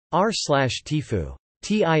r/tifu.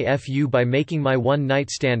 TIFU by making my one-night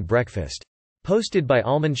stand breakfast. Posted by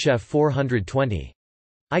almondchef420.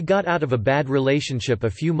 I got out of a bad relationship a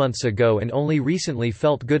few months ago and only recently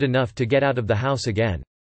felt good enough to get out of the house again.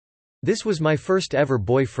 This was my first ever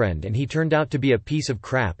boyfriend and he turned out to be a piece of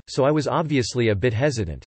crap, so I was obviously a bit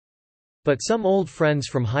hesitant. But some old friends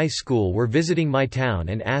from high school were visiting my town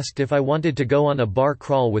and asked if I wanted to go on a bar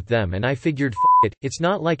crawl with them, and I figured, it's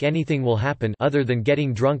not like anything will happen other than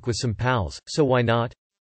getting drunk with some pals, so why not?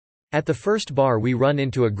 At the first bar we run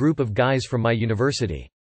into a group of guys from my university.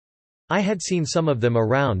 I had seen some of them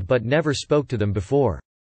around but never spoke to them before.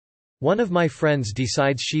 One of my friends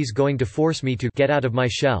decides she's going to force me to get out of my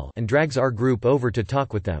shell and drags our group over to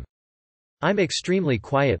talk with them. I'm extremely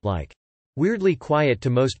quiet, weirdly quiet to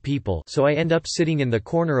most people, so I end up sitting in the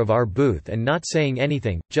corner of our booth and not saying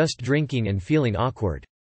anything, just drinking and feeling awkward.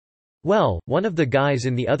 Well, one of the guys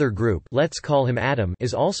in the other group, let's call him Adam,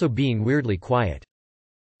 is also being weirdly quiet.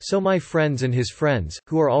 So my friends and his friends,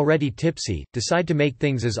 who are already tipsy, decide to make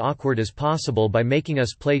things as awkward as possible by making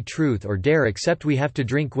us play truth or dare, except we have to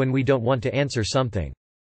drink when we don't want to answer something.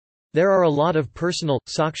 There are a lot of personal,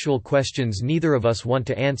 sexual questions neither of us want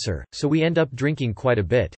to answer, so we end up drinking quite a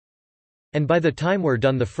bit. And by the time we're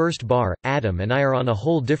done the first bar, Adam and I are on a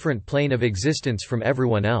whole different plane of existence from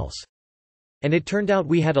everyone else. And it turned out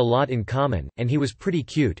we had a lot in common, and he was pretty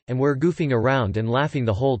cute, and we're goofing around and laughing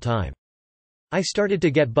the whole time. I started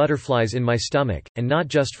to get butterflies in my stomach, and not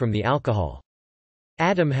just from the alcohol.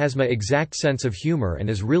 Adam has my exact sense of humor and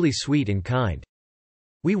is really sweet and kind.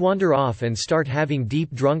 We wander off and start having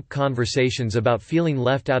deep drunk conversations about feeling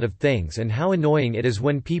left out of things and how annoying it is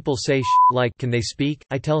when people say like, "Can they speak?"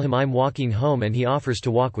 I tell him I'm walking home and he offers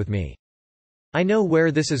to walk with me. I know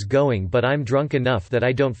where this is going, but I'm drunk enough that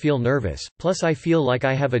I don't feel nervous, plus I feel like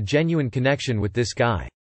I have a genuine connection with this guy.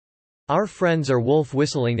 Our friends are wolf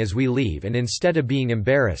whistling as we leave, and instead of being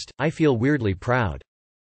embarrassed, I feel weirdly proud.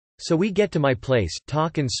 So we get to my place,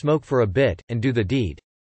 talk and smoke for a bit, and do the deed.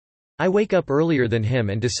 I wake up earlier than him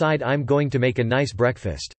and decide I'm going to make a nice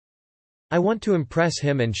breakfast. I want to impress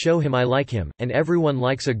him and show him I like him, and everyone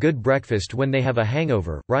likes a good breakfast when they have a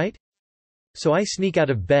hangover, right? So I sneak out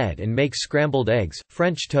of bed and make scrambled eggs,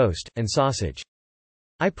 French toast, and sausage.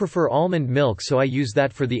 I prefer almond milk, so I use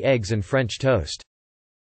that for the eggs and French toast.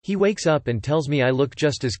 He wakes up and tells me I look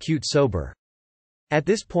just as cute sober. At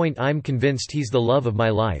this point I'm convinced he's the love of my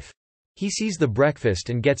life. He sees the breakfast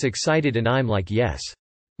and gets excited and I'm like, yes.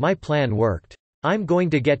 My plan worked. I'm going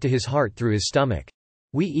to get to his heart through his stomach.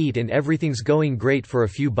 We eat and everything's going great for a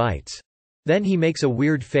few bites. Then he makes a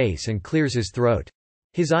weird face and clears his throat.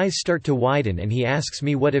 His eyes start to widen and he asks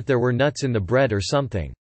me what if there were nuts in the bread or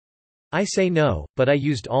something. I say no, but I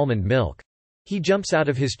used almond milk. He jumps out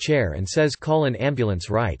of his chair and says call an ambulance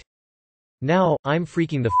right now. I'm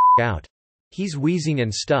freaking the f*** out. He's wheezing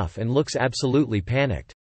and stuff and looks absolutely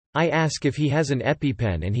panicked. I ask if he has an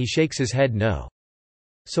EpiPen and he shakes his head no.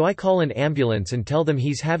 So I call an ambulance and tell them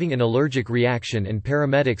he's having an allergic reaction and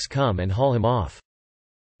paramedics come and haul him off.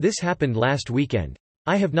 This happened last weekend.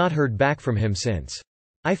 I have not heard back from him since.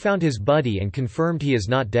 I found his buddy and confirmed he is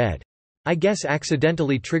not dead. I guess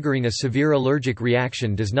accidentally triggering a severe allergic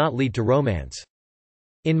reaction does not lead to romance.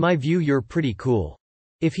 In my view, you're pretty cool.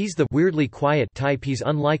 If he's the weirdly quiet type, he's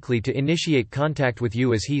unlikely to initiate contact with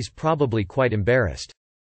you as he's probably quite embarrassed.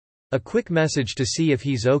 A quick message to see if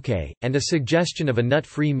he's okay, and a suggestion of a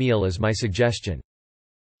nut-free meal is my suggestion.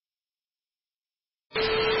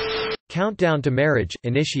 Countdown to marriage,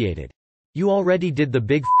 initiated. You already did the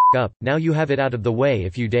big f*** up, now you have it out of the way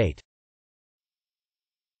if you date.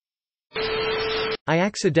 I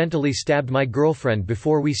accidentally stabbed my girlfriend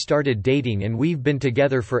before we started dating and we've been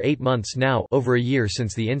together for 8 months now, over a year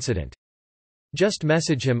since the incident. Just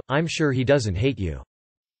message him, I'm sure he doesn't hate you.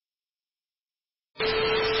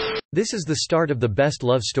 This is the start of the best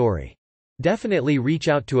love story. Definitely reach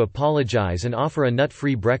out to apologize and offer a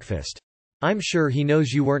nut-free breakfast. I'm sure he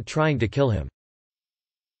knows you weren't trying to kill him.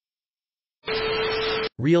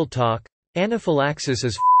 Real talk. Anaphylaxis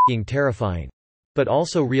is f***ing terrifying. But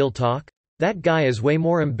also real talk? That guy is way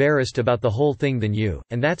more embarrassed about the whole thing than you,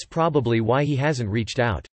 and that's probably why he hasn't reached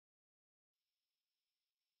out.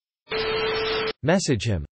 Message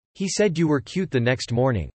him. He said you were cute the next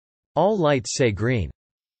morning. All lights say green.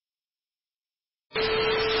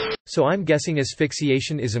 So I'm guessing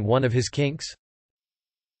asphyxiation isn't one of his kinks?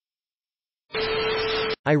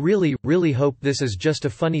 I really, really hope this is just a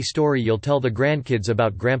funny story you'll tell the grandkids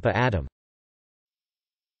about Grandpa Adam.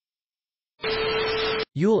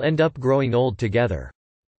 You'll end up growing old together.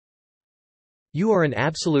 You are an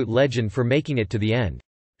absolute legend for making it to the end.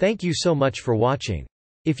 Thank you so much for watching.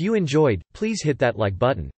 If you enjoyed, please hit that like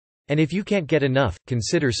button. And if you can't get enough,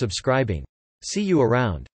 consider subscribing. See you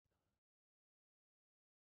around.